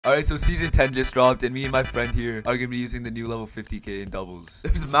Alright, so season 10 just dropped, and me and my friend here are gonna be using the new level 50k in doubles.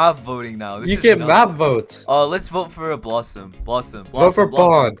 There's map voting now. You can map vote. Let's vote for a Blossom. Blossom. Vote for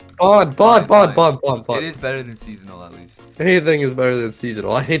Bond. Bond. It is better than seasonal, at least. Anything is better than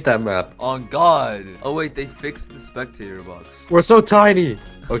seasonal. I hate that map. On God. Oh wait, they fixed the spectator box. We're so tiny.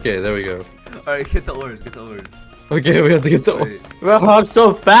 Okay, there we go. Alright, get the ores. Get the ores. Okay, we have to get the ores. Bro, I'm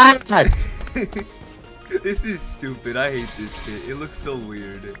so fat. This is stupid. I hate this kit. It looks so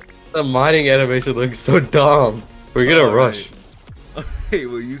weird. The mining animation looks so dumb. We're gonna rush. Alright,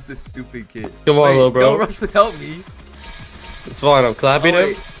 we'll use this stupid kit. Come on, little bro. Don't rush without me. It's fine. I'm clapping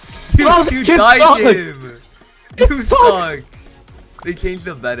him. You died him. You suck. They changed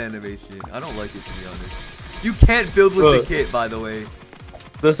the bed animation. I don't like it, to be honest. You can't build with the kit, by the way.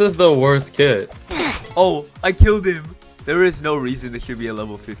 This is the worst kit. Oh, I killed him. There is no reason this should be a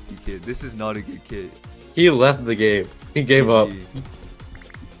level 50 kit. This is not a good kit. He left the game. He gave up.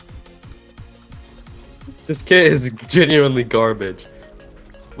 This kit is genuinely garbage.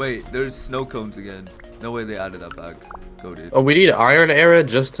 Wait, there's snow cones again. No way they added that back. Go, dude. Oh, we need iron era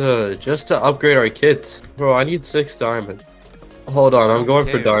just to upgrade our kit. Bro, I need 6 diamonds. Hold on, I'm going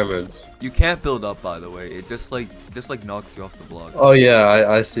for diamonds. You can't build up, by the way. It just like knocks you off the block. Oh yeah,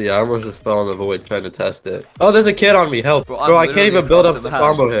 I see. I almost just fell in the void trying to test it. Oh, there's a kid on me. Help. Bro, I can't even build up to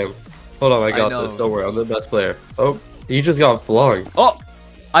combo him. Hold on, I got this. Don't worry, I'm the best player. Oh, he just got flung. Oh,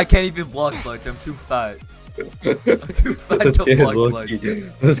 I can't even block clutch. I'm too fat. I'm too fat to block clutch.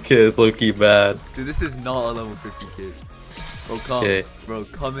 This kid is low-key bad. Dude, this is not a level 50 kid. Bro, come. Okay. Bro,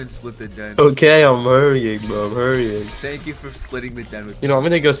 come and split the gen. Okay, I'm hurrying, bro. I'm hurrying. Thank you for splitting the gen with me. You know, I'm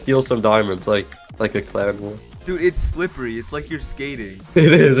gonna go steal some diamonds, like a clan war. Dude, it's slippery. It's like you're skating.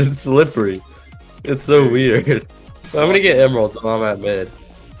 It is. It's slippery. It's so weird. I'm gonna get emeralds while I'm at mid.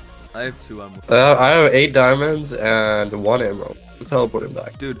 I have 2 emeralds. I have 8 diamonds and 1 emerald. I'm teleporting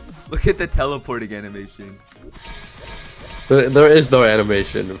back. Dude, look at the teleporting animation. There is no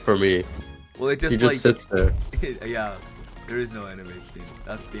animation for me. Well, it just, he just sits there. Yeah, there is no animation.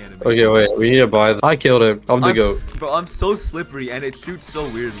 That's the animation. Okay, wait. We need to buy them. I killed him. I'm the goat. Bro, I'm so slippery and it shoots so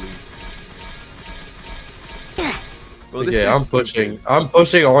weirdly. Bro, okay, I'm pushing. I'm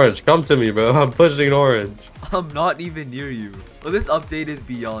pushing orange. Come to me, bro. I'm pushing orange. I'm not even near you. Well, this update is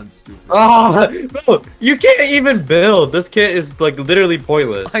beyond stupid. Ah, bro, you can't even build. This kit is like literally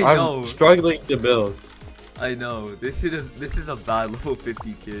pointless. I know. I'm struggling to build. I know. This is a bad level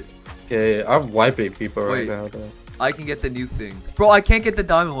 50 kit. Okay, I'm wiping people right now, though. I can get the new thing. Bro, I can't get the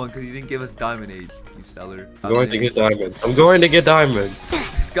diamond one because you didn't give us diamond age, you seller. I'm going to get diamonds. I'm going to get diamonds.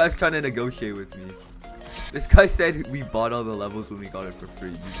 This guy's trying to negotiate with me. This guy said we bought all the levels when we got it for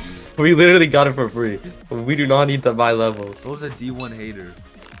free. We literally got it for free. We do not need to buy levels. Bro's a D1 hater.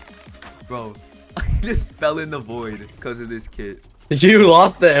 Bro, I just fell in the void because of this kit. You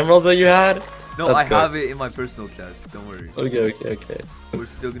lost the emeralds that you had? No, I have it in my personal chest. Don't worry. Okay. We're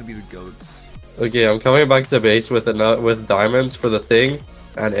still gonna be the goats. Okay, I'm coming back to base with diamonds for the thing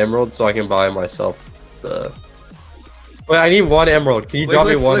and emeralds so I can buy myself the... Wait, I need 1 emerald. Can you drop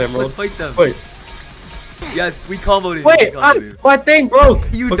me 1 emerald? Let's fight them. Wait. Yes, we comboed it. Wait, my thing broke.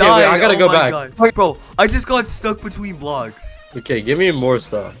 You died. Wait, I gotta go back. God. Bro, I just got stuck between blocks. Okay, give me more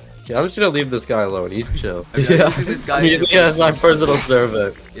stuff. Okay, I'm just gonna leave this guy alone. He's chill. Okay, yeah, this guy he's as my personal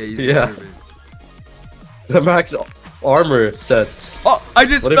servant. Yeah, he's a servant. The max armor set. Oh, I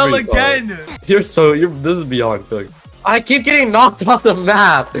just fell again. This is beyond cooked. I keep getting knocked off the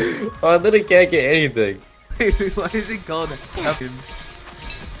map. I literally can't get anything. Why is it called him?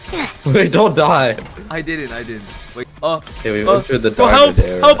 Wait, don't die. I didn't. Wait. Okay, we entered the diamond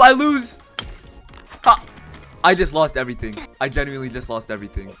area. Help! I lose. Ha! I just lost everything. I genuinely just lost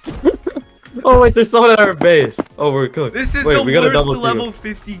everything. Oh wait, there's someone at our base. Oh, we're cooked. This is the worst level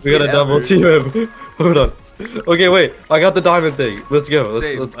 50 kit We gotta double team him. Hold on. Okay, wait. I got the diamond thing. Let's go.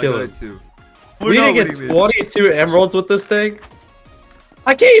 Let's kill him. We need to get 22 emeralds with this thing.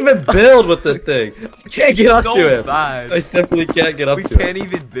 I can't even build with this thing. I can't get up to him. Bad. I simply can't get up to him. We can't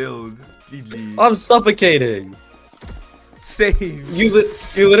even build. GG. I'm suffocating. Same. You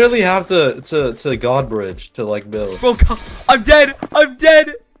literally have to God bridge to like build. Bro, I'm dead. I'm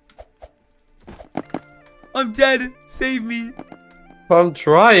dead. Save me. I'm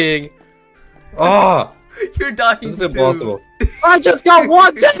trying. Ah. You're dying. This is impossible. I just got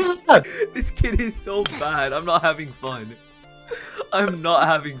 1 tap. This kid is so bad. I'm not having fun. I'm not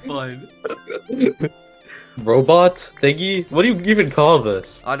having fun. Robot thingy? What do you even call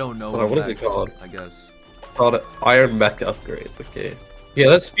this? I don't know. What is it called? I guess. Called it Iron Mech upgrade. Okay. Yeah,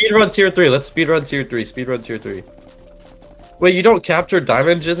 let's speedrun tier 3. Speedrun tier 3. Wait, you don't capture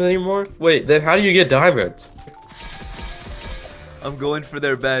diamond gens anymore? Wait, then how do you get diamonds? I'm going for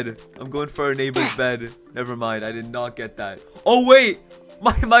their bed. I'm going for our neighbor's bed. Never mind. I did not get that. Oh, wait.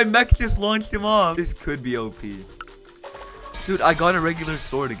 My mech just launched him off. This could be OP. Dude, I got a regular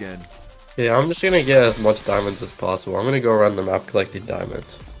sword again. Yeah, I'm just gonna get as much diamonds as possible. I'm gonna go around the map collecting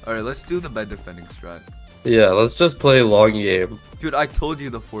diamonds. Alright, let's do the bed defending strat. Yeah, let's just play long game. Dude, I told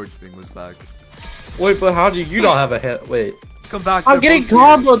you the forge thing was back. Wait, but how do you not have a hit? Wait. Come back. I'm getting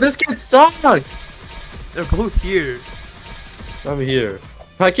combo. This kid sucks. They're both here. I'm here.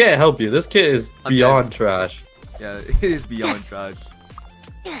 I can't help you. This kid is beyond trash. Yeah, it is beyond trash.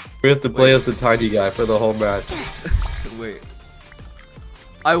 We have to play as the tiny guy for the whole match. Wait.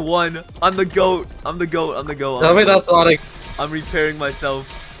 I won. I'm the GOAT. I'm the GOAT. I'm the GOAT. Tell me that's not a... I'm repairing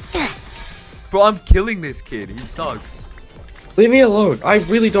myself. Bro, I'm killing this kid. He sucks. Leave me alone. I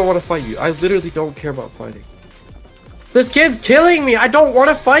really don't want to fight you. I literally don't care about fighting. This kid's killing me. I don't want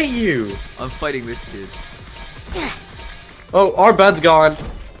to fight you. I'm fighting this kid. Oh, our bed's gone.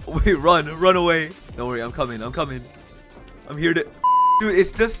 Wait, run away. Don't worry, I'm coming. I'm here to... Dude,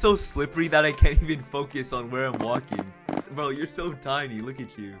 it's just so slippery that I can't even focus on where I'm walking. Bro, you're so tiny. Look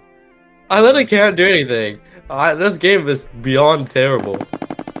at you. I literally can't do anything. This game is beyond terrible.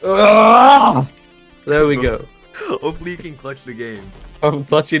 Ah! There we go. Hopefully you can clutch the game. I'm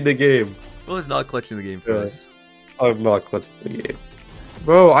clutching the game. Bro is not clutching the game for us. I'm not clutching the game.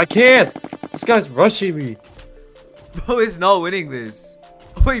 Bro, I can't. This guy's rushing me. Bro is not winning this.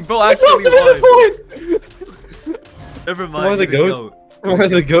 Wait, bro actually won. Never mind. Am I the GOAT? Am I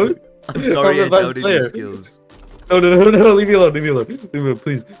the GOAT? I'm sorry I doubted your skills. No, leave me alone, leave me alone,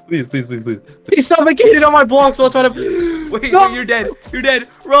 please. He suffocated on my blocks while trying to... Wait, no. Wait, you're dead,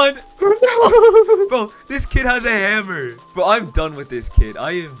 run! Bro, this kid has a hammer. Bro, I'm done with this kid,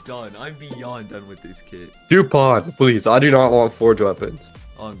 I am done, I'm beyond done with this kid. Coupon, please, I do not want forge weapons.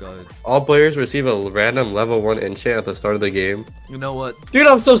 Oh god. All players receive a random level 1 enchant at the start of the game. You know what? Dude,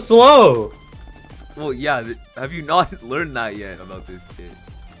 I'm so slow! Well, yeah, have you not learned that yet about this kid?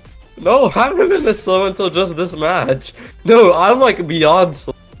 No, I haven't been this slow until just this match. No, I'm like beyond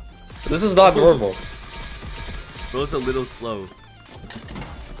slow. This is not normal. Bro's a little slow.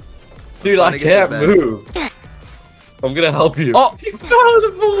 Dude, I can't move. I'm gonna help you. Oh! He fell in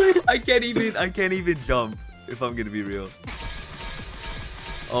the void! I can't even jump, if I'm gonna be real.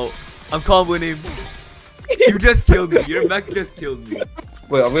 Oh, I'm comboing him. You just killed me. Your mech just killed me.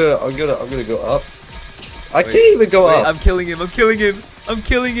 Wait, I'm gonna go up. I can't even go up. I'm killing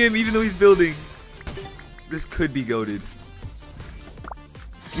him, even though he's building. This could be goated.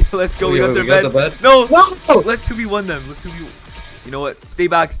 Yeah, let's go, we got their bed. No! Let's 2v1 them, You know what? Stay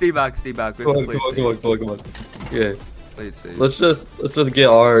back. We have to play it safe. Come on. Yeah. Play it safe. Let's just get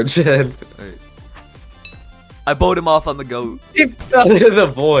orange and... Right. I bowed him off on the GOAT. He fell in the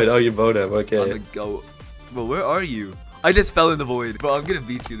void. Oh, you bowed him, okay. On the GOAT. Bro, where are you? I just fell in the void. Bro, I'm gonna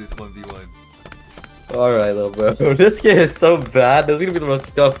beat you this 1v1. Alright, little bro. This game is so bad. This is gonna be the most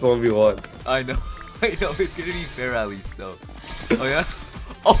scuffed 1v1. I know. It's gonna be fair at least, though. Oh, yeah?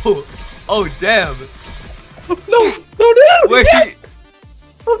 Oh, damn. No. Wait. Yes!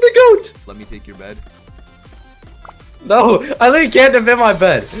 I'm the GOAT. Let me take your bed. No, I literally can't defend my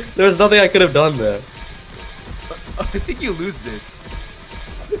bed. There's nothing I could have done there. I think you lose this.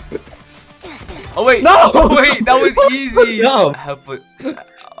 Oh, wait. No! Oh, wait, that was easy. No. Hephaestus.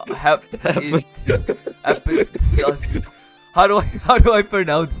 How do I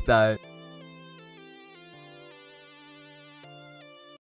pronounce that?